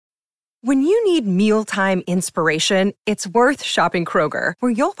When you need mealtime inspiration, it's worth shopping Kroger,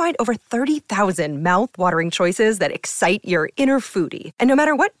 where you'll find over 30,000 mouth-watering choices that excite your inner foodie. And no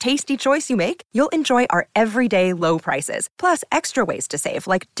matter what tasty choice you make, you'll enjoy our everyday low prices, plus extra ways to save,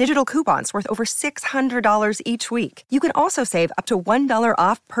 like digital coupons worth over $600 each week. You can also save up to $1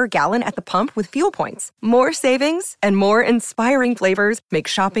 off per gallon at the pump with fuel points. More savings and more inspiring flavors make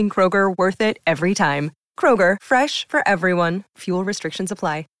shopping Kroger worth it every time. Kroger, fresh for everyone. Fuel restrictions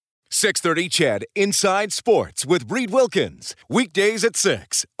apply. 630 CHED Inside Sports with Reed Wilkins. Weekdays at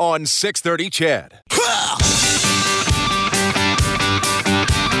 6 on 630 CHED.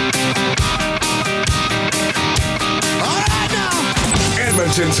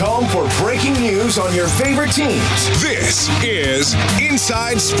 Edmonton's home for breaking news on your favorite teams. This is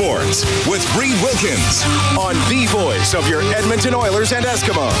Inside Sports with Reed Wilkins on the voice of your Edmonton Oilers and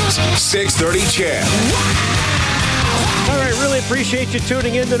Eskimos. 630 CHED. All right, really appreciate you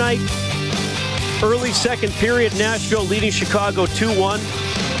tuning in tonight. Early second period, Nashville leading Chicago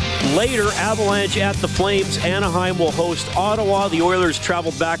 2-1. Later, Avalanche at the Flames. Anaheim will host Ottawa. The Oilers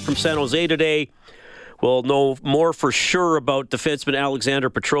traveled back from San Jose today. We'll know more for sure about defenseman Alexander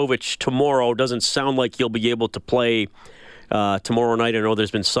Petrovich tomorrow. Doesn't sound like he'll be able to play tomorrow night. I know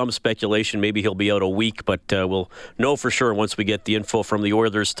there's been some speculation maybe he'll be out a week, but we'll know for sure once we get the info from the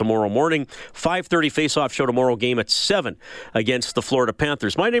Oilers tomorrow morning. 5:30 face-off show tomorrow, game at 7 against the Florida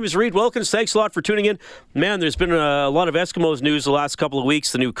Panthers. My name is Reed Wilkins. Thanks a lot for tuning in. Man, there's been a lot of Eskimos news the last couple of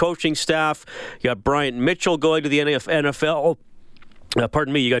weeks. The new coaching staff. You got Bryant Mitchell going to the NFL.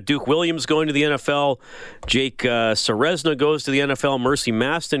 You got Duke Williams going to the NFL. Jake Ceresna goes to the NFL. Mercy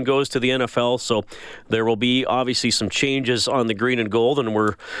Maston goes to the NFL. So there will be obviously some changes on the green and gold, and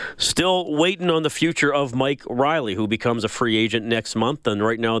we're still waiting on the future of Mike Riley, who becomes a free agent next month. And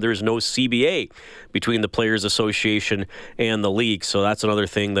right now there's no CBA between the Players Association and the league. So that's another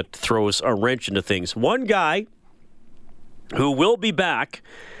thing that throws a wrench into things. One guy who will be back,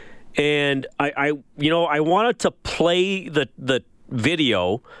 and I wanted to play the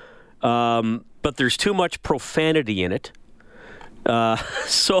video, but there's too much profanity in it.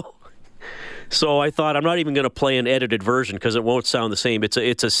 So I thought I'm not even going to play an edited version because it won't sound the same.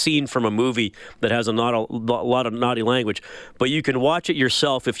 It's a scene from a movie that has a lot of naughty language. But you can watch it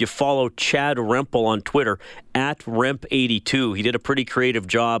yourself if you follow Chad Rempel on Twitter, @Remp82. He did a pretty creative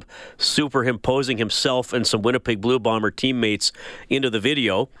job superimposing himself and some Winnipeg Blue Bomber teammates into the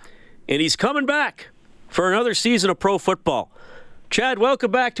video. And he's coming back for another season of pro football. Chad,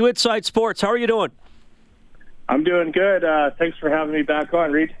 welcome back to Inside Sports. How are you doing? I'm doing good. Thanks for having me back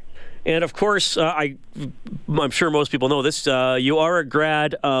on, Reed. And, of course, I'm sure most people know this. You are a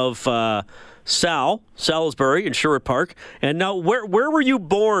grad of Salisbury in Sherwood Park. And now, where were you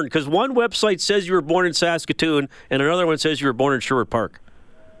born? Because one website says you were born in Saskatoon, and another one says you were born in Sherwood Park.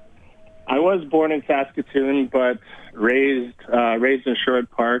 I was born in Saskatoon, but raised in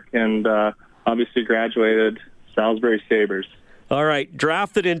Sherwood Park, and obviously graduated Salisbury Sabres. All right,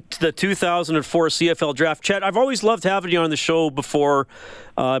 drafted in the 2004 CFL draft. Chad, I've always loved having you on the show before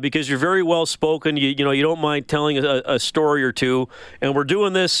because you're very well spoken. You don't mind telling a story or two, and we're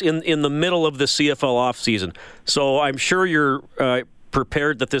doing this in the middle of the CFL offseason. So I'm sure you're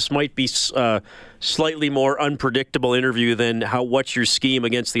prepared that this might be slightly more unpredictable interview than what's your scheme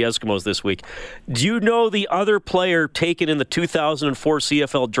against the Eskimos this week. Do you know the other player taken in the 2004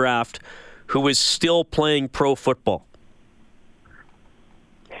 CFL draft who is still playing pro football?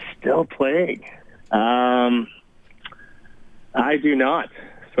 Still playing? I do not.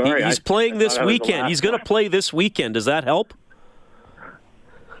 Sorry. He's playing this weekend. He's going to play this weekend. Does that help?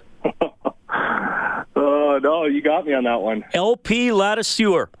 Oh, no, you got me on that one. LP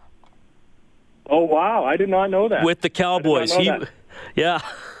Ladouceur. Oh, wow. I did not know that. With the Cowboys. Yeah.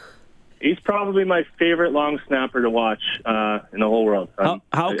 He's probably my favorite long snapper to watch in the whole world. How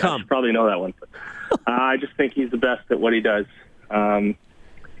come? I should probably know that one. I just think he's the best at what he does.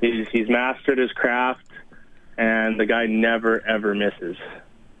 He's mastered his craft, and the guy never, ever misses.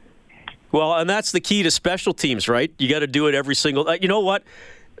 Well, and that's the key to special teams, right? You got to do it every single... you know what?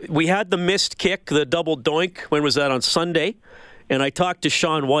 We had the missed kick, the double doink. When was that? On Sunday. And I talked to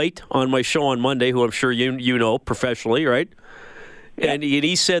Sean White on my show on Monday, who I'm sure you know professionally, right? Yeah. And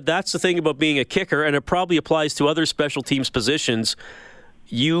he said that's the thing about being a kicker, and it probably applies to other special teams positions.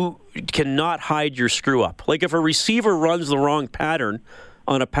 You cannot hide your screw-up. Like if a receiver runs the wrong pattern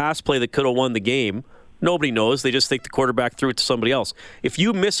on a pass play that could have won the game, nobody knows. They just think the quarterback threw it to somebody else. If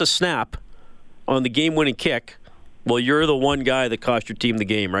you miss a snap on the game-winning kick, well, you're the one guy that cost your team the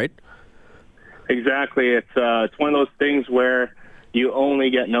game, right? Exactly. It's one of those things where you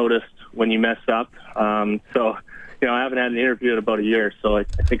only get noticed when you mess up. So I haven't had an interview in about a year, so I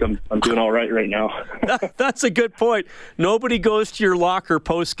think I'm doing all right now. That's a good point. Nobody goes to your locker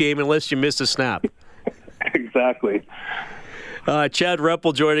post-game unless you miss a snap. Exactly. Chad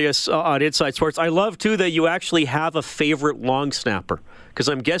Rempel joining us on Inside Sports. I love, too, that you actually have a favorite long snapper, because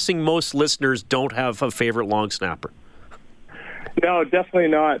I'm guessing most listeners don't have a favorite long snapper. No, definitely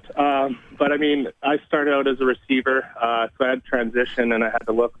not. But, I started out as a receiver, so I had to transition, and I had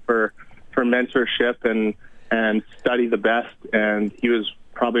to look for mentorship and study the best. And he was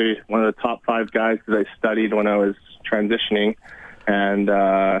probably one of the top 5 guys that I studied when I was transitioning. And,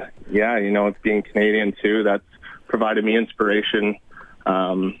 being Canadian, too, that's provided me inspiration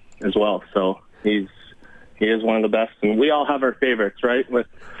as well. So he is one of the best. And we all have our favorites, right, with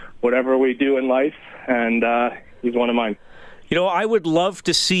whatever we do in life. And he's one of mine. I would love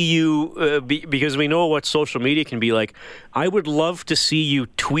to see you, because we know what social media can be like, I would love to see you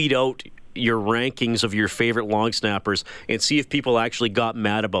tweet out your rankings of your favorite long snappers and see if people actually got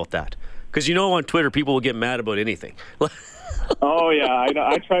mad about that. Because on Twitter, people will get mad about anything. Oh, yeah, I know.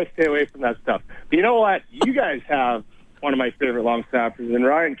 I try to stay away from that stuff. But you know what? You guys have one of my favorite long snappers, and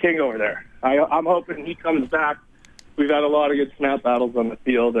Ryan King over there. I'm hoping he comes back. We've had a lot of good snap battles on the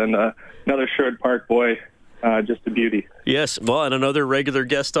field, and another Sherwood Park boy. Just a beauty. Yes, well, and another regular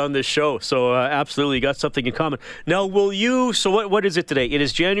guest on this show. So absolutely, you got something in common. Now, will you, so what is it today? It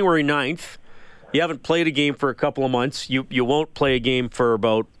is January 9th. You haven't played a game for a couple of months. You won't play a game for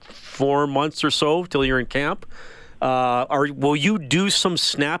about 4 months or so till you're in camp. Will you do some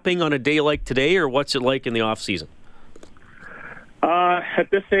snapping on a day like today, or what's it like in the off season? At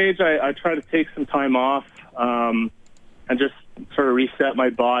this age, I try to take some time off and just sort of reset my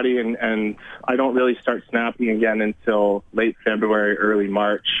body, and I don't really start snapping again until late February, early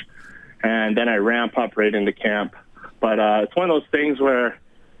March, and then I ramp up right into camp. But it's one of those things where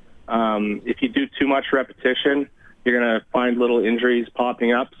if you do too much repetition, you're going to find little injuries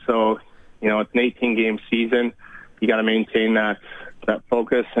popping up. So, it's an 18-game season. You got to maintain that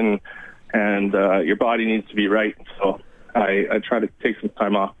focus, and your body needs to be right. So I try to take some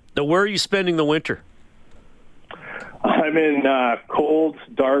time off. Now, where are you spending the winter? I'm in cold,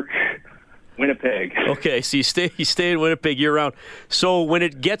 dark Winnipeg. Okay, so you stay in Winnipeg year round. So when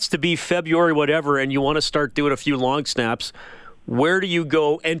it gets to be February, whatever, and you want to start doing a few long snaps, where do you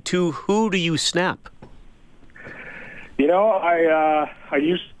go, and to who do you snap? I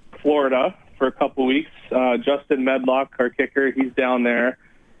used Florida for a couple weeks. Justin Medlock, our kicker, he's down there,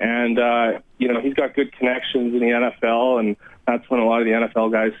 and he's got good connections in the NFL, and that's when a lot of the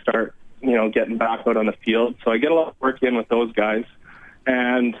NFL guys start getting back out on the field. So I get a lot of work in with those guys.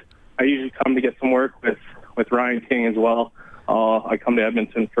 And I usually come to get some work with Ryan King as well. I come to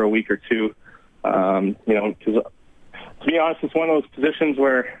Edmonton for a week or two. Because to be honest, it's one of those positions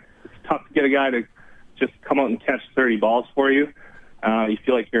where it's tough to get a guy to just come out and catch 30 balls for you. You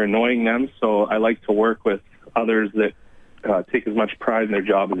feel like you're annoying them. So I like to work with others that take as much pride in their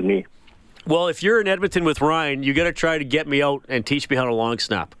job as me. Well, if you're in Edmonton with Ryan, you got to try to get me out and teach me how to long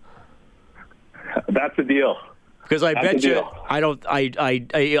snap. That's a deal. Because I bet you,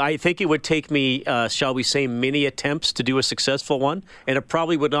 I think it would take me, shall we say, many attempts to do a successful one, and it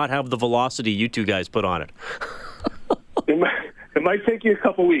probably would not have the velocity you two guys put on it. It might take you a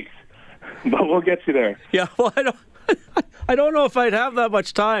couple weeks, but we'll get you there. Yeah, well, I don't know if I'd have that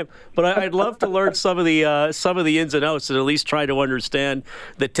much time, but I'd love to learn some of the ins and outs and at least try to understand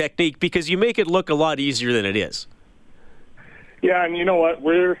the technique, because you make it look a lot easier than it is. Yeah, and you know what?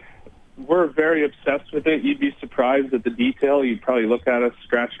 We're very obsessed with it. You'd be surprised at the detail. You'd probably look at us,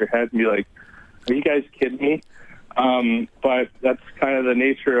 scratch your head, and be like, are you guys kidding me? But that's kind of the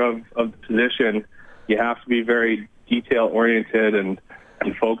nature of the position. You have to be very detail-oriented and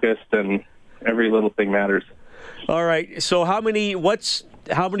focused, and every little thing matters. All right. So how many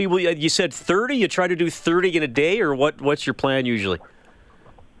will you said 30? You try to do 30 in a day, or what's your plan usually?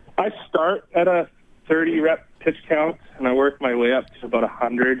 I start at a 30-rep pitch count, and I work my way up to about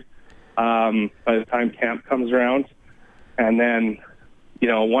 100 by the time camp comes around. And then,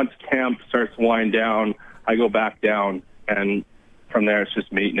 once camp starts to wind down, I go back down, and from there it's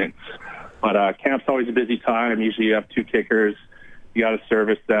just maintenance. But camp's always a busy time. Usually you have 2 kickers. You got to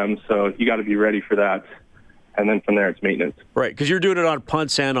service them, so you got to be ready for that. And then from there it's maintenance. Right, because you're doing it on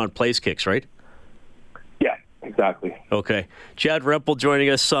punts and on place kicks, right? Yeah, exactly. Okay. Chad Rempel joining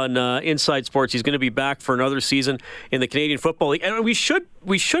us on Inside Sports. He's going to be back for another season in the Canadian Football League. And we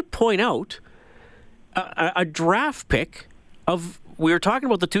should point out a draft pick of, we were talking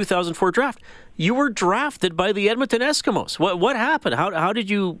about the 2004 draft. You were drafted by the Edmonton Eskimos. What happened? How did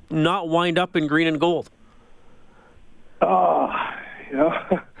you not wind up in green and gold?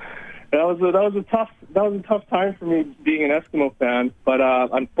 That was a tough time for me being an Eskimo fan. But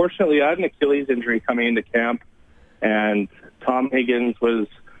unfortunately, I had an Achilles injury coming into camp, and Tom Higgins was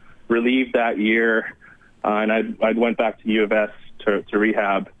relieved that year, and I went back to U of S to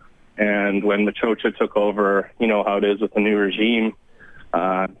rehab. And when Machocha took over, you know how it is with a new regime,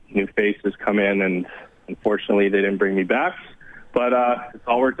 new faces come in, and unfortunately they didn't bring me back. But it's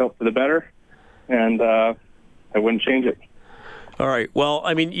all worked out for the better, and I wouldn't change it. All right. Well,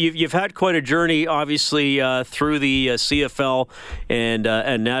 I mean, you've had quite a journey, obviously, through the CFL and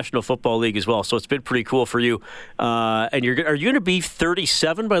National Football League as well. So it's been pretty cool for you. And are you going to be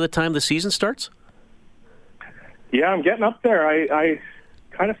 37 by the time the season starts? Yeah, I'm getting up there. I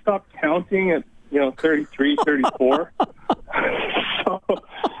kind of stopped counting at 33, 34. So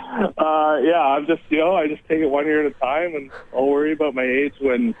I'm just I just take it one year at a time, and I'll worry about my age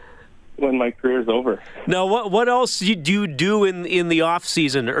when my career's over. Now, what else do you do in the off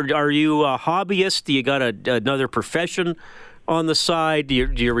season? Are you a hobbyist? Do you got another profession on the side? Do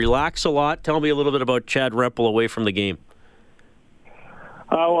you relax a lot? Tell me a little bit about Chad Rempel away from the game.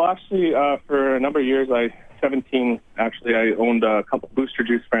 Well, actually, for a number of years, I owned a couple Booster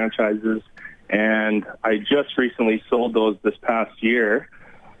Juice franchises, and I just recently sold those this past year.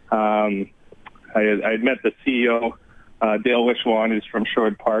 I had met the CEO, Dale Wishwan, who's from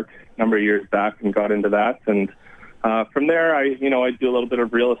Sherwood Park, a number of years back, and got into that. And from there, I do a little bit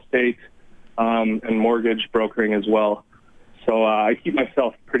of real estate and mortgage brokering as well. So I keep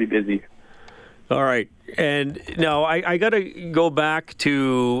myself pretty busy. All right. And now I got to go back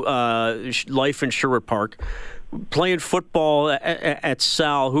to life in Sherwood Park. Playing football at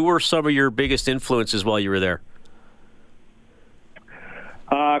Sal, who were some of your biggest influences while you were there?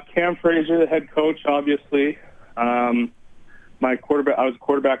 Cam Fraser, the head coach, obviously. My quarterback, I was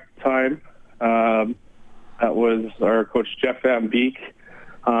quarterback at the time. That was our coach, Jeff Van Beek.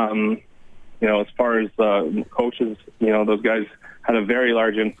 As far as coaches, those guys had a very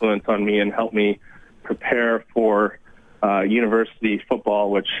large influence on me and helped me prepare for university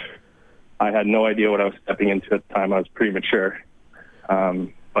football, which I had no idea what I was stepping into at the time. I was pretty mature.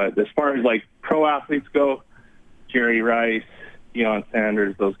 But as far as like pro athletes go, Jerry Rice, Deion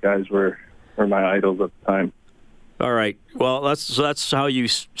Sanders, those guys were my idols at the time. All right. Well, that's how you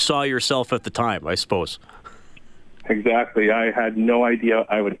saw yourself at the time, I suppose. Exactly. I had no idea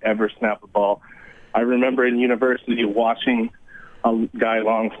I would ever snap a ball. I remember in university watching a guy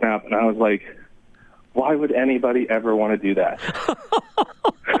long snap, and I was like, why would anybody ever want to do that?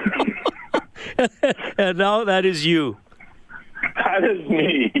 And now that is you. That is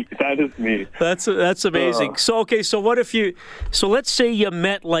me. That's amazing. So what if let's say you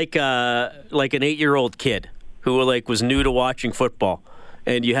met like an 8-year-old kid who was new to watching football,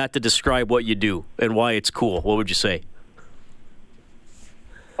 and you had to describe what you do and why it's cool. What would you say?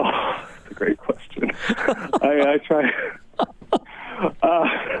 Oh, that's a great question. I try.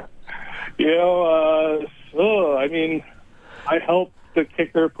 I help the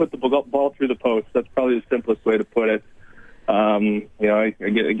kicker put the ball through the post. That's probably the simplest way to put it. I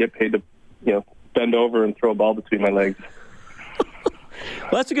get paid to, bend over and throw a ball between my legs.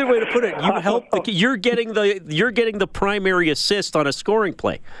 Well, that's a good way to put it. You help. You're getting the primary assist on a scoring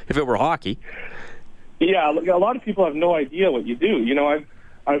play. If it were hockey. Yeah, a lot of people have no idea what you do.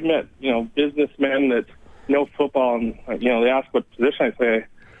 I've met businessmen that know football, and they ask what position I play.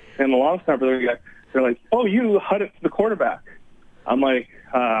 And the long snapper, they're like, "Oh, you hut it to the quarterback." I'm like,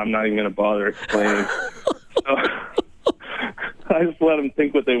 I'm not even going to bother explaining. So, I just let them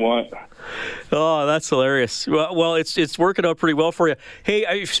think what they want. Oh, that's hilarious. Well, it's working out pretty well for you.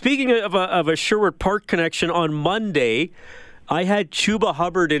 Hey, speaking of a Sherwood Park connection, on Monday, I had Chuba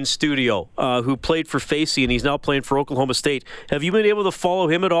Hubbard in studio, who played for Facey, and he's now playing for Oklahoma State. Have you been able to follow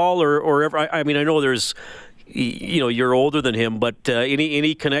him at all, or ever? I mean, I know there's, you're older than him, but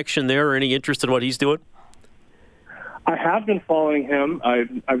any connection there, or any interest in what he's doing? I have been following him.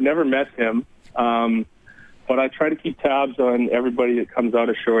 I've never met him. But I try to keep tabs on everybody that comes out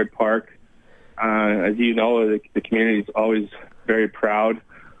of Sherwood Park. As you know, the community is always very proud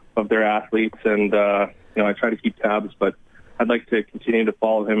of their athletes, and I try to keep tabs. But I'd like to continue to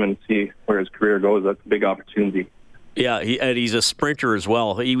follow him and see where his career goes. That's a big opportunity. Yeah, and he's a sprinter as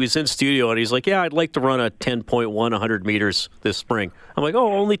well. He was in studio, and he's like, yeah, I'd like to run a 10.1 100 meters this spring. I'm like,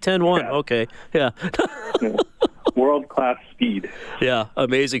 oh, only 10.1. Yeah. Okay, yeah. Yeah. World-class speed. Yeah,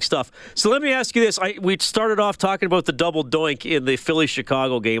 amazing stuff. So let me ask you this. We started off talking about the double doink in the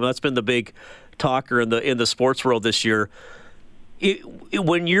Philly-Chicago game. That's been the big talker in the sports world this year.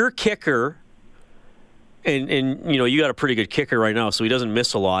 When your kicker And you got a pretty good kicker right now, so he doesn't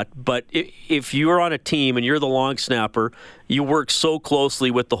miss a lot. But if you're on a team and you're the long snapper, you work so closely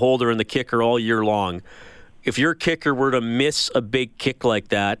with the holder and the kicker all year long. If your kicker were to miss a big kick like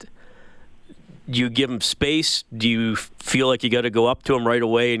that, do you give him space? Do you feel like you got to go up to him right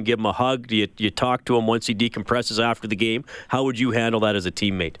away and give him a hug? Do you talk to him once he decompresses after the game? How would you handle that as a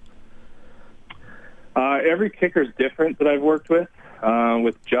teammate? Every kicker's different that I've worked with.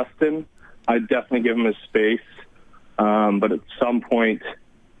 With Justin, I definitely give him his space. But at some point,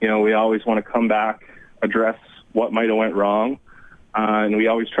 we always want to come back, address what might have went wrong. And we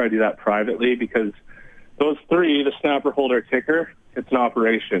always try to do that privately because those three, the snapper, holder, kicker, it's an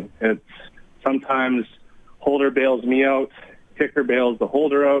operation. It's sometimes holder bails me out, kicker bails the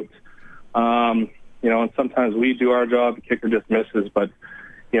holder out. And sometimes we do our job, the kicker just misses. But,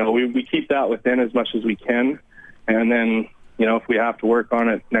 we keep that within as much as we can. And then, if we have to work on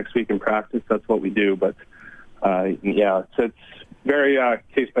it next week in practice, that's what we do. But, it's very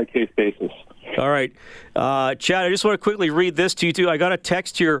case-by-case basis. All right. Chad, I just want to quickly read this to you, too. I got a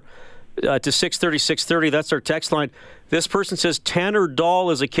text here to 630. That's our text line. This person says, Tanner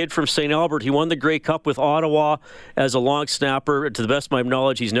Dahl is a kid from St. Albert. He won the Grey Cup with Ottawa as a long snapper. To the best of my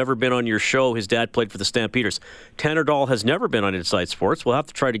knowledge, he's never been on your show. His dad played for the Stampeders. Tanner Dahl has never been on Inside Sports. We'll have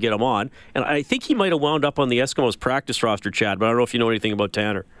to try to get him on. And I think he might have wound up on the Eskimos practice roster, Chad, but I don't know if you know anything about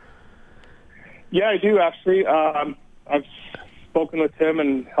Tanner. Yeah, I do, actually. I've spoken with him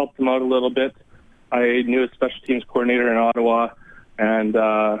and helped him out a little bit. I knew his special teams coordinator in Ottawa and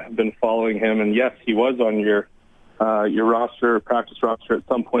have been following him. And, yes, he was on your roster, practice roster at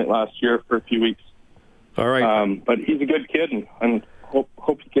some point last year for a few weeks. All right. But he's a good kid and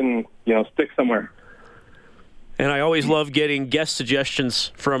hope he can, stick somewhere. And I always love getting guest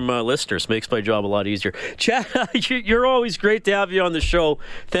suggestions from listeners. Makes my job a lot easier. Chad, you're always great to have you on the show.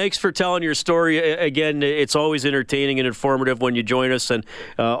 Thanks for telling your story. Again, it's always entertaining and informative when you join us. And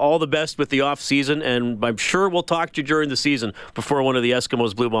all the best with the off season. And I'm sure we'll talk to you during the season before one of the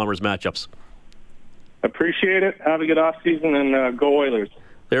Eskimos Blue Bombers matchups. Appreciate it. Have a good off season and go Oilers.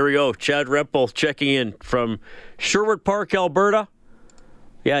 There we go. Chad Rempel checking in from Sherwood Park, Alberta.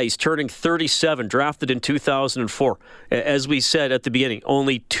 Yeah, he's turning 37, drafted in 2004. As we said at the beginning,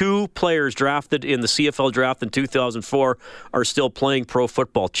 only 2 players drafted in the CFL draft in 2004 are still playing pro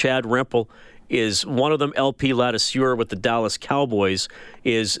football. Chad Rempel is one of them. LP Ladouceur with the Dallas Cowboys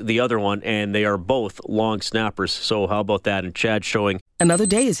is the other one, and they are both long snappers. So how about that? And Chad showing. Another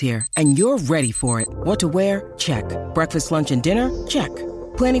day is here, and you're ready for it. What to wear? Check. Breakfast, lunch, and dinner? Check.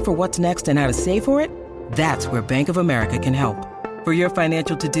 Planning for what's next and how to save for it? That's where Bank of America can help. For your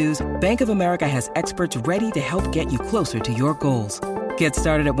financial to-dos, Bank of America has experts ready to help get you closer to your goals. Get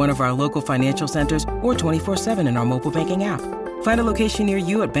started at one of our local financial centers or 24/7 in our mobile banking app. Find a location near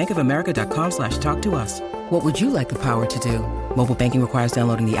you at bankofamerica.com/talktous. What would you like the power to do? Mobile banking requires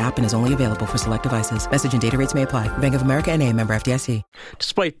downloading the app and is only available for select devices. Message and data rates may apply. Bank of America NA, member FDIC.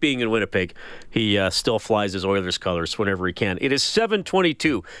 Despite being in Winnipeg, he still flies his Oilers colors whenever he can. It is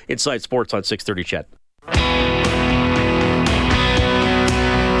 7:22 Inside Sports on 630 Chat.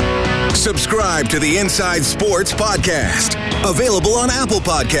 Subscribe to the Inside Sports Podcast. Available on Apple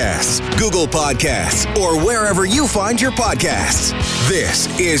Podcasts, Google Podcasts, or wherever you find your podcasts. This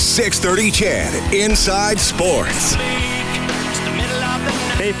is 630 Chad Inside Sports.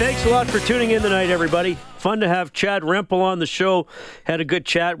 Hey, thanks a lot for tuning in tonight, everybody. Fun to have Chad Rempel on the show. Had a good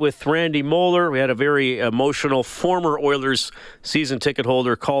chat with Randy Moeller. We had a very emotional former Oilers season ticket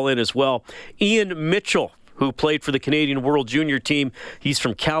holder call in as well. Ian Mitchell, who played for the Canadian World Junior team. He's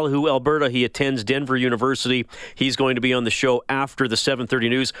from Calahoo, Alberta. He attends Denver University. He's going to be on the show after the 7:30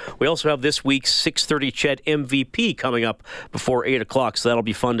 news. We also have this week's 6:30 Chet MVP coming up before 8 o'clock, so that'll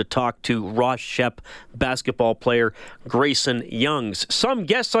be fun to talk to Ross Shep basketball player Grayson Youngs. Some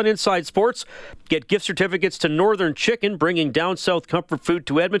guests on Inside Sports get gift certificates to Northern Chicken, bringing down south comfort food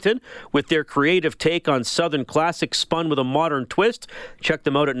to Edmonton with their creative take on Southern classics spun with a modern twist. Check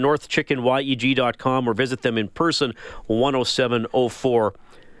them out at northchickenyeg.com or visit them in person, 10704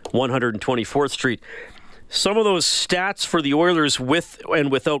 124th Street. Some of those stats for the Oilers with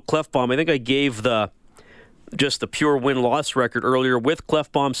and without Klefbom, I think I gave just the pure win-loss record earlier. With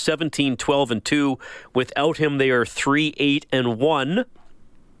Klefbom, 17-12-2. Without him, they are 3-8-1.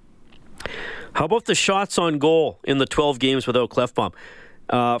 How about the shots on goal in the 12 games without Klefbom?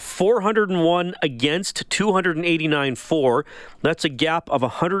 401 against, 289 for. That's a gap of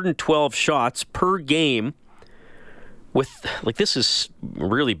 112 shots per game. This is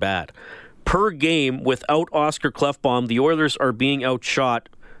really bad. Per game without Oscar Klefbom, the Oilers are being outshot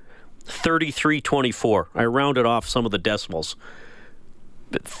 33-24. I rounded off some of the decimals.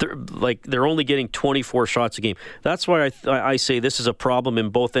 they're only getting 24 shots a game. That's why I say this is a problem in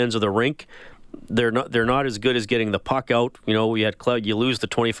both ends of the rink. They're not as good as getting the puck out. You lose the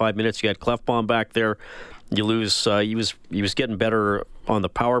 25 minutes. You had Klefbom back there. You lose. He was getting better on the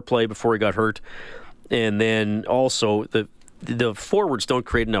power play before he got hurt, and then also the forwards don't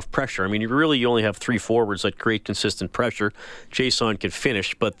create enough pressure. I mean, you only have 3 forwards that create consistent pressure. Jason can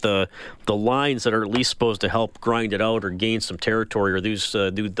finish, but the lines that are at least supposed to help grind it out or gain some territory or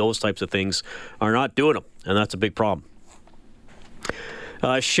do those types of things are not doing them, and that's a big problem.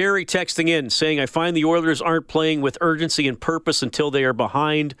 Sherry texting in saying, I find the Oilers aren't playing with urgency and purpose until they are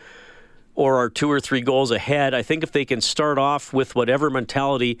behind or are 2 or 3 goals ahead. I think if they can start off with whatever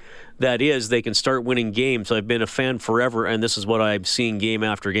mentality that is, they can start winning games. I've been a fan forever, and this is what I'm seeing game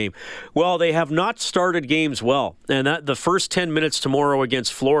after game. Well, they have not started games well, and the first 10 minutes tomorrow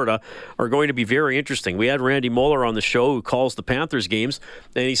against Florida are going to be very interesting. We had Randy Moeller on the show who calls the Panthers games,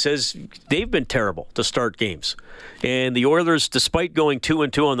 and he says they've been terrible to start games. And the Oilers, despite going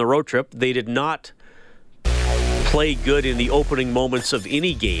 2-2 on the road trip, they did not play good in the opening moments of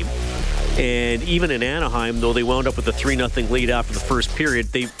any game. And even in Anaheim, though they wound up with a 3-0 lead after the first period,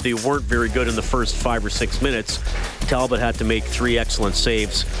 they weren't very good in the first 5 or 6 minutes. Talbot had to make 3 excellent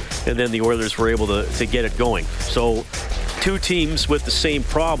saves, and then the Oilers were able to get it going. So 2 teams with the same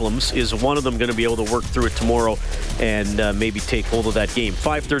problems. Is one of them going to be able to work through it tomorrow and maybe take hold of that game?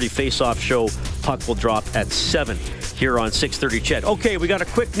 5:30 face-off show. Puck will drop at 7 here on 6:30 CHED. Okay, we got a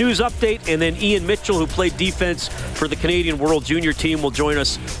quick news update, and then Ian Mitchell, who played defense for the Canadian World Junior team, will join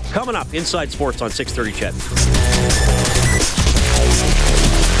us coming up Inside Sports on 6:30 CHED.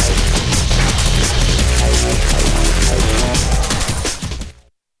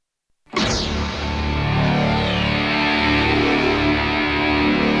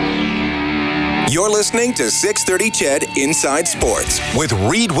 You're listening to 630 CHED Inside Sports with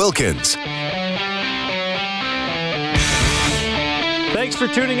Reed Wilkins. Thanks for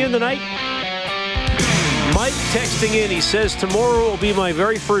tuning in tonight. Mike texting in. He says, tomorrow will be my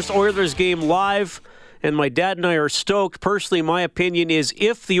very first Oilers game live, and my dad and I are stoked. Personally, my opinion is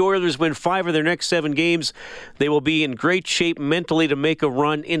if the Oilers win 5 of their next 7 games, they will be in great shape mentally to make a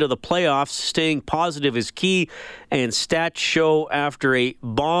run into the playoffs. Staying positive is key, and stats show after a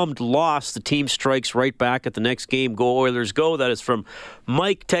bombed loss, the team strikes right back at the next game. Go Oilers, go. That is from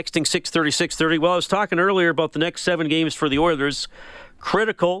Mike texting 630. Well, I was talking earlier about the next 7 games for the Oilers.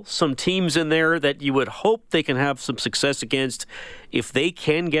 Critical, some teams in there that you would hope they can have some success against. If they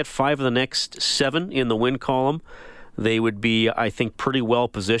can get 5 of the next 7 in the win column, they would be, I think, pretty well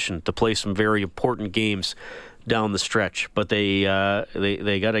positioned to play some very important games down the stretch. But they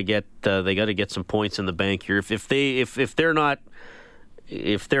got to get some points in the bank here. If they're not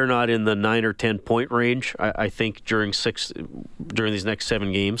in the 9 or 10 point range, I think during these next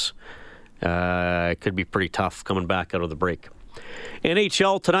 7 games, it could be pretty tough coming back out of the break.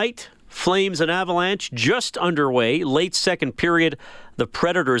 NHL tonight, Flames and Avalanche just underway. Late second period, the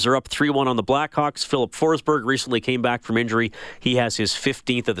Predators are up 3-1 on the Blackhawks. Philip Forsberg recently came back from injury. He has his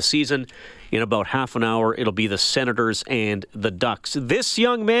 15th of the season. In about half an hour, it'll be the Senators and the Ducks. This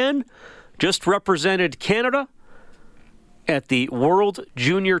young man just represented Canada at the World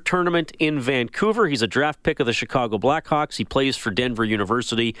Junior Tournament in Vancouver. He's a draft pick of the Chicago Blackhawks. He plays for Denver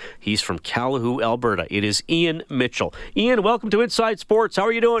University. He's from Calahoo, Alberta. It is Ian Mitchell. Ian, welcome to Inside Sports. How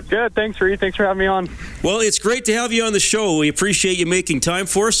are you doing? Good. Thanks, Reed. Thanks for having me on. Well, it's great to have you on the show. We appreciate you making time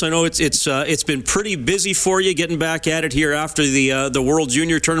for us. I know it's been pretty busy for you getting back at it here after the World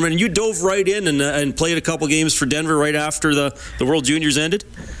Junior Tournament. And you dove right in and played a couple games for Denver right after the World Juniors ended?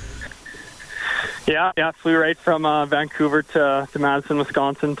 Yeah, flew right from Vancouver to Madison,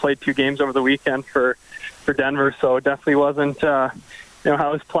 Wisconsin. Played 2 games over the weekend for Denver, so it definitely wasn't how it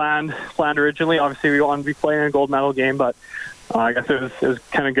was planned originally. Obviously, we wanted to be playing a gold medal game, but I guess it was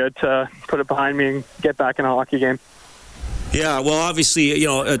kind of good to put it behind me and get back in a hockey game. Yeah, well, obviously,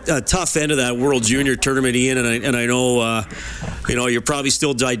 a tough end of that World Junior Tournament, Ian, and I know, you're probably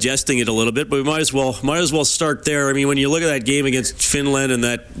still digesting it a little bit, but we might as well start there. I mean, when you look at that game against Finland and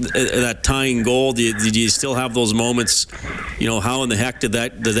that tying goal, do you still have those moments? How in the heck did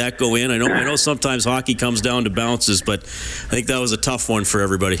that go in? I know sometimes hockey comes down to bounces, but I think that was a tough one for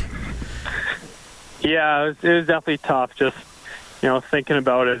everybody. Yeah, it was definitely tough. Just thinking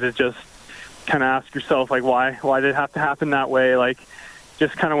about it just kind of ask yourself, like, why did it have to happen that way? Like,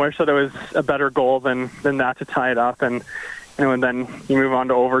 just kind of wish that it was a better goal than that to tie it up. And and then you move on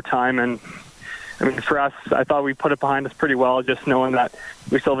to overtime. And I mean, for us, I thought we put it behind us pretty well, just knowing that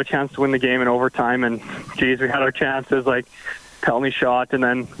we still have a chance to win the game in overtime. And geez, we had our chances, like penalty shot and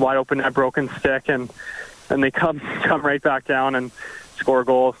then wide open net, broken stick, and they come right back down. And score a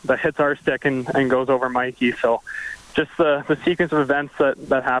goal that hits our stick and goes over Mikey. So just the sequence of events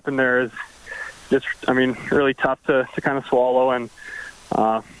that happened there is just, I mean, really tough to kind of swallow. And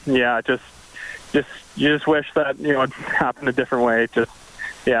just you just wish that, you know, it happened a different way.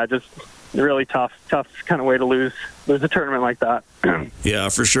 Just really tough kind of way to lose a tournament like that. Yeah,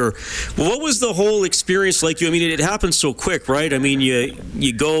 for sure. Well, what was the whole experience like? I mean, it happened so quick, right? I mean,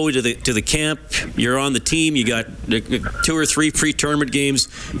 you go to the camp, you're on the team, you got 2 or 3 pre-tournament games,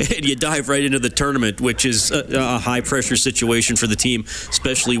 and you dive right into the tournament, which is a high-pressure situation for the team,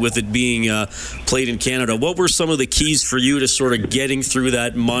 especially with it being played in Canada. What were some of the keys for you to sort of getting through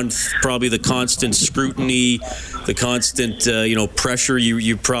that month? Probably the constant scrutiny, the constant pressure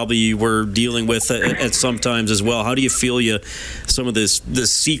you probably were dealing with at some times as well. How do you feel some of the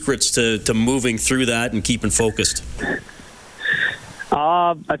secrets to moving through that and keeping focused?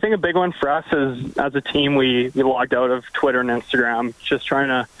 I think a big one for us is, as a team, we logged out of Twitter and Instagram, just trying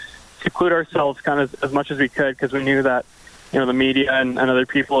to seclude ourselves kind of as much as we could, because we knew that, you know, the media and other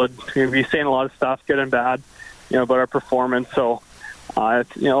people would be saying a lot of stuff, good and bad, you know, about our performance. So, a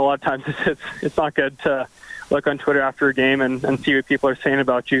lot of times it's not good to look on Twitter after a game and see what people are saying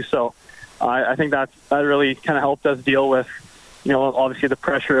about you. So I think that really kind of helped us deal with, you know, obviously the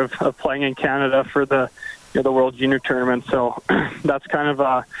pressure of playing in Canada for the World Junior Tournament. So that's kind of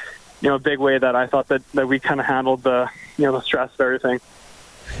a big way that I thought that we kind of handled the stress of everything.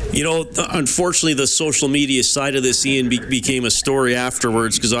 You know, unfortunately, the social media side of this, Ian, became a story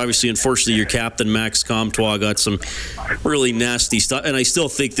afterwards, because obviously, unfortunately, your captain, Max Comtois, got some really nasty stuff. And I still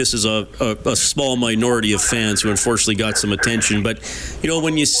think this is a small minority of fans who unfortunately got some attention. But, you know,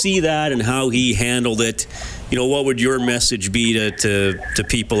 when you see that and how he handled it, you know, what would your message be to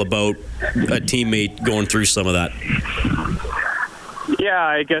people about a teammate going through some of that? Yeah,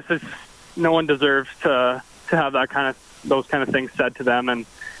 I guess no one deserves to have those kind of things said to them, and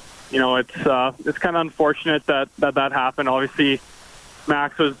you know, it's kind of unfortunate that happened. Obviously,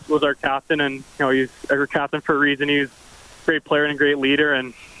 Max was our captain, and you know, he's our captain for a reason. He's a great player and a great leader,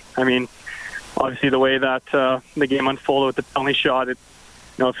 and I mean, obviously the way that the game unfolded with the penalty shot, if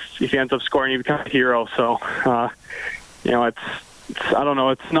he ends up scoring, he becomes a hero. So, it's I don't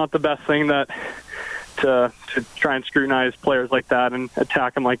know, it's not the best thing that to try and scrutinize players like that and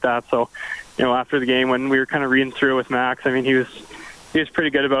attack them like that. So, you know, after the game, when we were kind of reading through with Max, I mean, he was pretty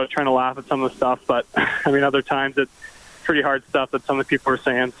good about trying to laugh at some of the stuff, but I mean, other times it's pretty hard stuff that some of the people were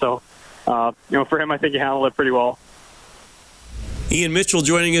saying. So, for him, I think he handled it pretty well. Ian Mitchell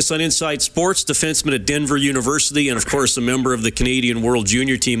joining us on Inside Sports, defenseman at Denver University, and of course a member of the Canadian World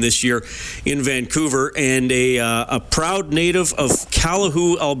Junior team this year in Vancouver, and a proud native of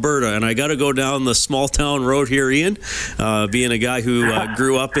Calahoo, Alberta. And I got to go down the small town road here, Ian, being a guy who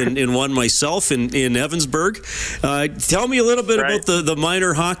grew up in one myself in Evansburg. Tell me a little bit about the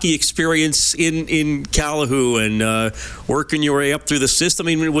minor hockey experience in Calahoo and working your way up through the system.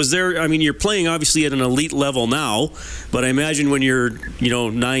 I mean, you're playing obviously at an elite level now, but I imagine when you're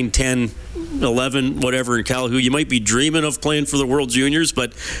 9, 10, 11, whatever in Calahoo, you might be dreaming of playing for the World Juniors,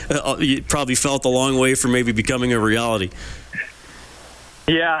 but you probably felt a long way from maybe becoming a reality.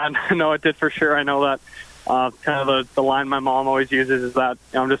 Yeah, no, it did for sure. I know that kind of the line my mom always uses is that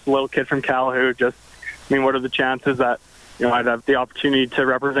I'm just a little kid from Calahoo. What are the chances that I'd have the opportunity to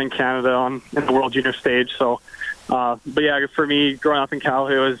represent Canada in the World Junior stage? So, but yeah, for me, growing up in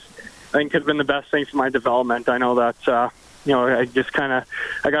Calahoo I think could have been the best thing for my development. I know that I just I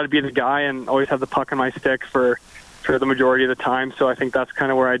got to be the guy and always have the puck on my stick for the majority of the time. So I think that's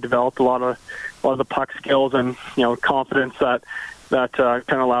kind of where I developed a lot of the puck skills and confidence that kind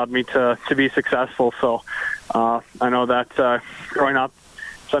of allowed me to be successful. So I know that growing up,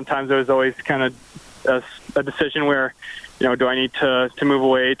 sometimes there was always kind of a decision where do I need to move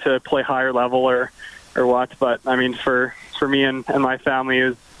away to play higher level or what? But I mean, for me and my family,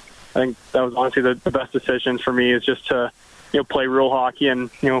 I think that was honestly the best decision for me, is just to play rural hockey and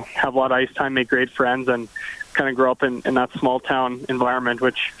have a lot of ice time, make great friends, and kind of grow up in that small town environment,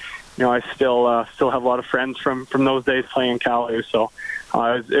 which I still have a lot of friends from those days playing in Calahoo. So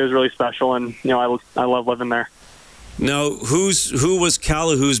it was really special, and I love living there. Now, who was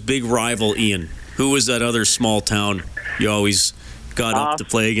Calahoo's big rival, Ian? Who was that other small town you always got up to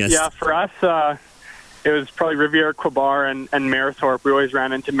play against? Yeah, for us, it was probably Rivière-Quebar and Marythorpe. We always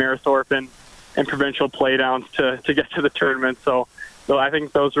ran into Marythorpe in provincial playdowns to get to the tournament. So I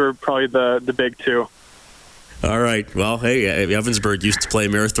think those were probably the big two. All right. Well, hey, Evansburg used to play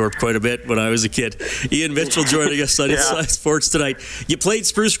Marathorpe quite a bit when I was a kid. Ian Mitchell joining us on Inside Sports tonight. You played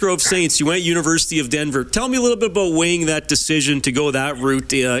Spruce Grove Saints. You went University of Denver. Tell me a little bit about weighing that decision to go that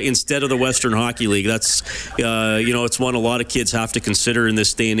route instead of the Western Hockey League. That's, it's one a lot of kids have to consider in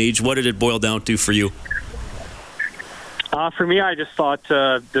this day and age. What did it boil down to for you? For me, I just thought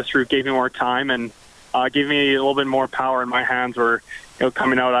this route gave me more time and gave me a little bit more power in my hands. Where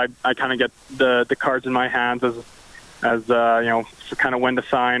coming out, I kind of get the cards in my hands as for kind of when to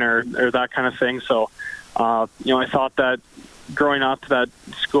sign or that kind of thing. So, I thought that growing up, that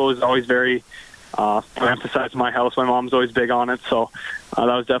school was always very emphasized in my house. My mom's always big on it, so that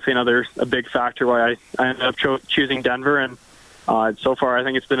was definitely a big factor why I ended up choosing Denver. And so far, I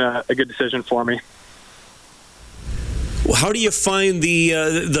think it's been a good decision for me. How do you find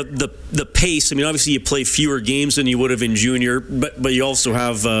the pace? I mean, obviously you play fewer games than you would have in junior, but you also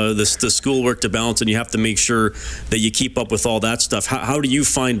have the schoolwork to balance, and you have to make sure that you keep up with all that stuff. How do you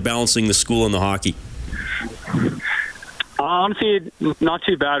find balancing the school and the hockey? Honestly, not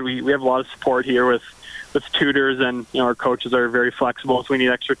too bad. We have a lot of support here with tutors, and our coaches are very flexible if we need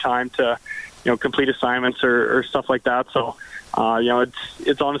extra time to complete assignments or stuff like that. So.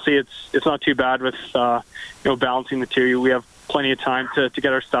 It's honestly it's not too bad with balancing the two. We have plenty of time to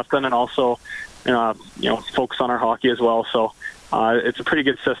get our stuff done and also focus on our hockey as well. So it's a pretty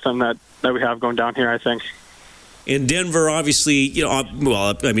good system that we have going down here, I think. In Denver, obviously,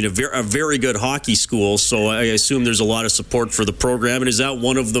 a very good hockey school. So I assume there's a lot of support for the program. And is that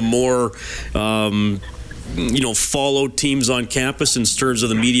one of the more followed teams on campus in terms of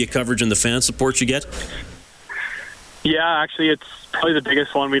the media coverage and the fan support you get? Yeah, actually, it's probably the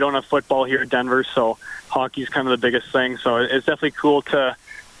biggest one. We don't have football here at Denver, so hockey's kind of the biggest thing. So it's definitely cool to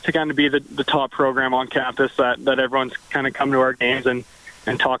kind of be the top program on campus that everyone's kind of come to our games and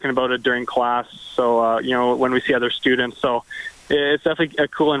talking about it during class. So, when we see other students. So it's definitely a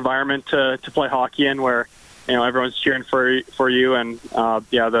cool environment to play hockey in where, everyone's cheering for you and,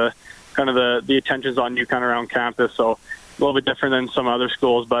 the kind of the attention's on you kind of around campus. So a little bit different than some other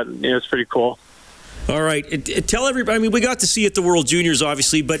schools, but it's pretty cool. All right. Tell everybody, I mean, we got to see it at the World Juniors,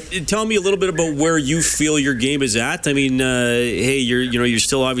 obviously, but tell me a little bit about where you feel your game is at. I mean, hey, you're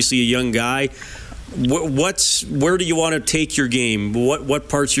still obviously a young guy. Where do you want to take your game? What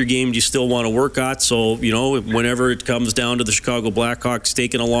parts of your game do you still want to work at? So, whenever it comes down to the Chicago Blackhawks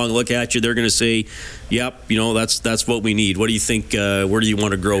taking a long look at you, they're going to say, yep, that's what we need. What do you think, where do you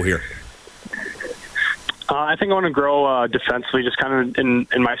want to grow here? I think I want to grow defensively, just kind of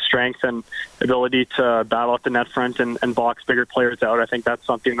in my strength and ability to battle at the net front and box bigger players out. I think that's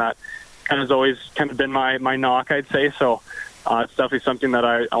something that kind of has always kind of been my knock, I'd say. So it's definitely something that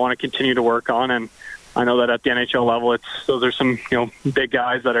I want to continue to work on. And I know that at the NHL level, those are some big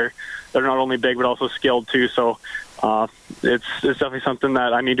guys that are not only big but also skilled too. So it's definitely something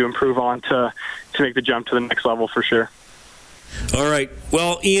that I need to improve on to make the jump to the next level for sure. All right.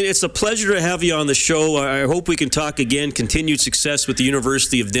 Well, Ian, it's a pleasure to have you on the show. I hope we can talk again. Continued success with the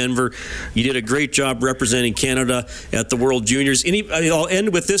University of Denver. You did a great job representing Canada at the World Juniors. I'll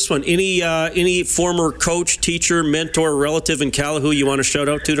end with this one. Any former coach, teacher, mentor, relative in Calahoo you want to shout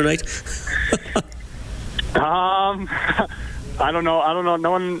out to tonight? I don't know.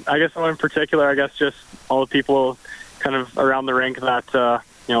 No one. I guess no one in particular. I guess just all the people kind of around the rink that are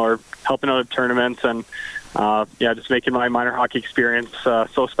helping out at tournaments and. Just making my minor hockey experience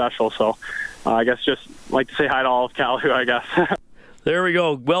so special. So I guess just like to say hi to all of Calahoo, I guess. There we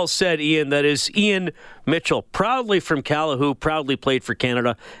go. Well said, Ian. That is Ian Mitchell, proudly from Calahoo, proudly played for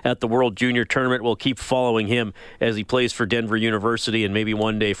Canada at the World Junior Tournament. We'll keep following him as he plays for Denver University, and maybe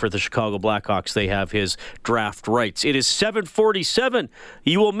one day for the Chicago Blackhawks, they have his draft rights. It is 7:47.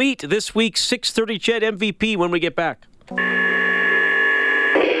 You will meet this week's 6:30 CHED MVP when we get back.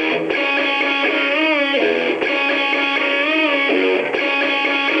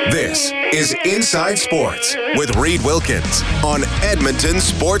 This is Inside Sports with Reed Wilkins on Edmonton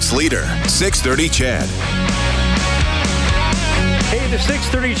Sports Leader, 630 CHED. Hey, the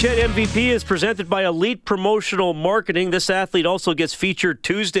 630 CHED MVP is presented by Elite Promotional Marketing. This athlete also gets featured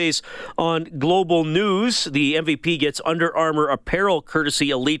Tuesdays on Global News. The MVP gets Under Armour apparel courtesy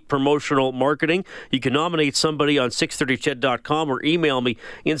Elite Promotional Marketing. You can nominate somebody on 630ched.com or email me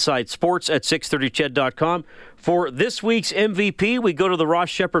insidesports@630ched.com. For this week's MVP, we go to the Ross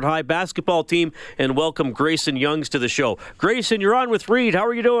Shepherd High basketball team and welcome Grayson Youngs to the show. Grayson, you're on with Reed. How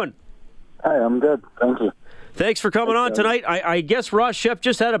are you doing? Hi, I'm good. Thank you. Thanks for coming on tonight. I guess Ross Shep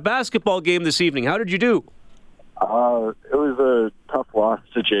just had a basketball game this evening. How did you do? It was a tough loss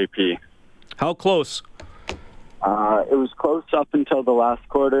to JP. How close? It was close up until the last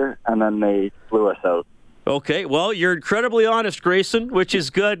quarter, and then they blew us out. Okay, well, you're incredibly honest, Grayson, which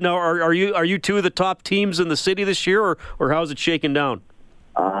is good. Now, are you two of the top teams in the city this year, or how's it shaken down?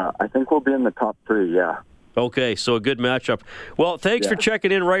 I think we'll be in the top 3, yeah. Okay, so a good matchup. Well, thanks for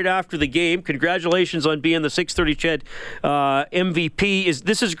checking in right after the game. Congratulations on being the 630 Ched MVP.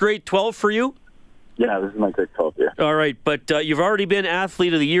 This is grade 12 for you? Yeah, this is my grade 12 year. All right, but you've already been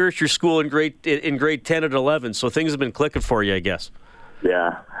Athlete of the Year at your school in grade 10 and 11, so things have been clicking for you, I guess.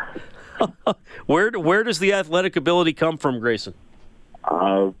 Yeah. Where does the athletic ability come from, Grayson?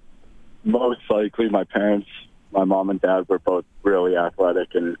 Most likely my parents, my mom and dad were both really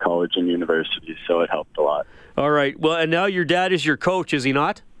athletic in college and university, so it helped a lot. All right. Well, and now your dad is your coach, is he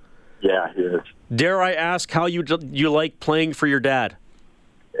not? Yeah, he is. Dare I ask how you like playing for your dad?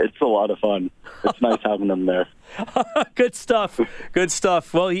 It's a lot of fun. It's nice having him there. Good stuff. Good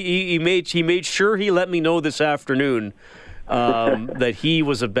stuff. Well, he made sure he let me know this afternoon that he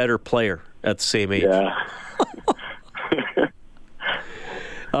was a better player at the same age. Yeah.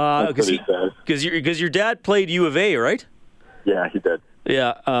 Because your dad played U of A, right? Yeah, he did.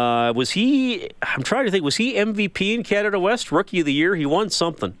 Yeah. Was he? I'm trying to think. Was he MVP in Canada West, Rookie of the Year? He won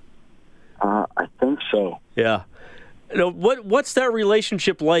something. I think so. Yeah. What's that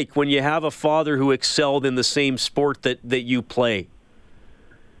relationship like when you have a father who excelled in the same sport that you play?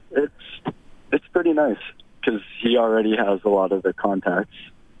 It's pretty nice because he already has a lot of the contacts,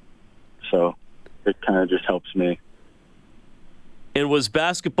 so it kind of just helps me. And was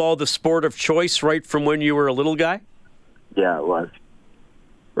basketball the sport of choice right from when you were a little guy? Yeah, it was.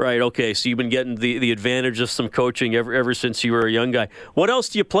 Right, okay. So you've been getting the advantage of some coaching ever since you were a young guy. What else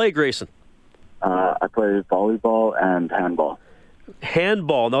do you play, Grayson? I play volleyball and handball.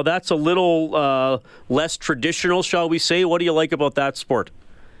 Handball. Now, that's a little less traditional, shall we say. What do you like about that sport?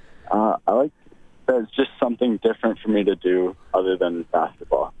 I like that it's just something different for me to do other than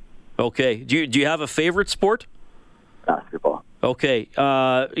basketball. Okay. Do you have a favorite sport? Basketball. Okay.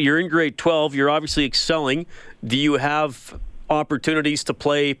 You're in grade 12. You're obviously excelling. Do you have opportunities to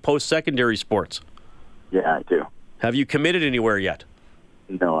play post-secondary sports? Yeah, I do. Have you committed anywhere yet?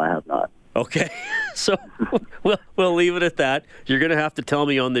 No, I have not. Okay. So we'll leave it at that. You're going to have to tell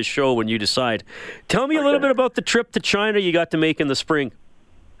me on this show when you decide. Tell me a little bit about the trip to China you got to make in the spring.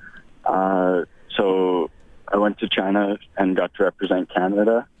 So I went to China and got to represent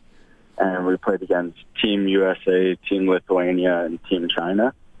Canada. And we played against Team USA, Team Lithuania, and Team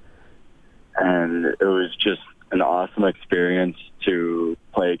China. And it was just an awesome experience to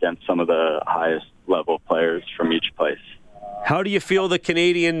play against some of the highest level players from each place. How do you feel the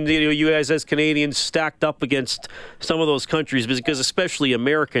Canadian, you guys as Canadians stacked up against some of those countries? Because especially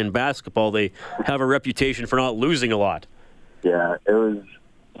America in basketball, they have a reputation for not losing a lot. Yeah,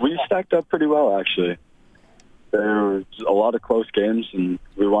 we stacked up pretty well, actually. There was a lot of close games, and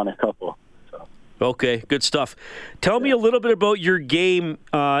we won a couple. So. Okay, good stuff. Tell me a little bit about your game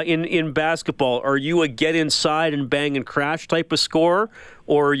in basketball. Are you a get inside and bang and crash type of scorer,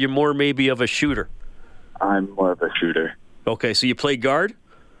 or are you more maybe of a shooter? I'm more of a shooter. Okay, so you play guard?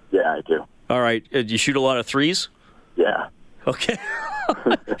 Yeah, I do. All right. Do you shoot a lot of threes? Yeah. Okay.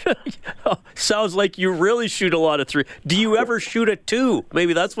 Sounds like you really shoot a lot of threes. Do you ever shoot a two?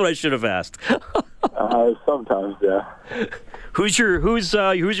 Maybe that's what I should have asked. Sometimes, yeah. Who's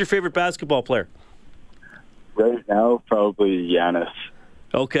your favorite basketball player? Right now, probably Giannis.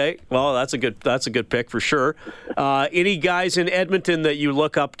 Okay, well, that's a good pick for sure. Any guys in Edmonton that you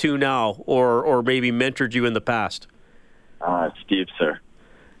look up to now, or maybe mentored you in the past? Steve, sir.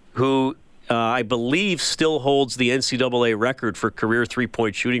 Who I believe still holds the NCAA record for career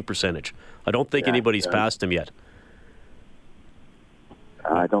three-point shooting percentage. I don't think anybody's passed him yet.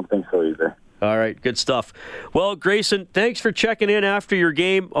 I don't think so either. All right, good stuff. Well, Grayson, thanks for checking in after your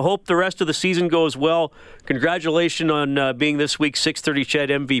game. I hope the rest of the season goes well. Congratulations on being this week's 630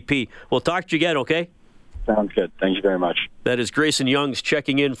 Ched MVP. We'll talk to you again, okay? Sounds good. Thank you very much. That is Grayson Youngs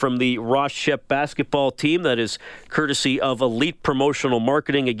checking in from the Ross Shep basketball team. That is courtesy of Elite Promotional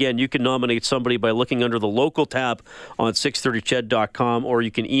Marketing. Again, you can nominate somebody by looking under the local tab on 630ched.com, or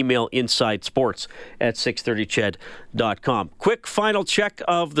you can email insidesports@630ched.com. Quick final check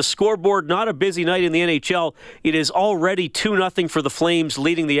of the scoreboard. Not a busy night in the NHL. It is already 2-0 for the Flames,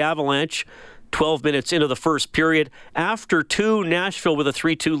 leading the Avalanche. 12 minutes into the first period. After 2, Nashville with a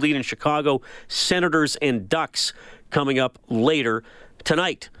 3-2 lead in Chicago. Senators and Ducks coming up later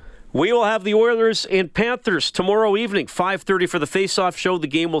tonight. We will have the Oilers and Panthers tomorrow evening, 5:30 for the face-off show. The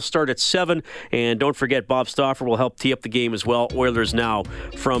game will start at 7. And don't forget, Bob Stauffer will help tee up the game as well. Oilers now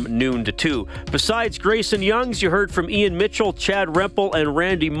from noon to 2. Besides Grayson Youngs, you heard from Ian Mitchell, Chad Rempel, and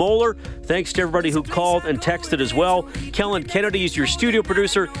Randy Moeller. Thanks to everybody who called and texted as well. Kellen Kennedy is your studio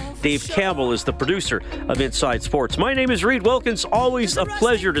producer. Dave Campbell is the producer of Inside Sports. My name is Reed Wilkins. Always a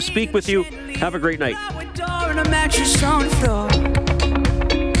pleasure to speak with you. Have a great night.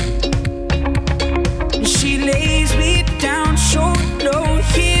 She lays me down so low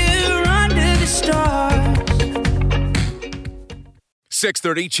here under the stars.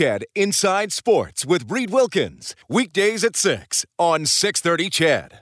 6:30 CHED Inside Sports with Reed Wilkins. Weekdays at 6 on 6:30 CHED.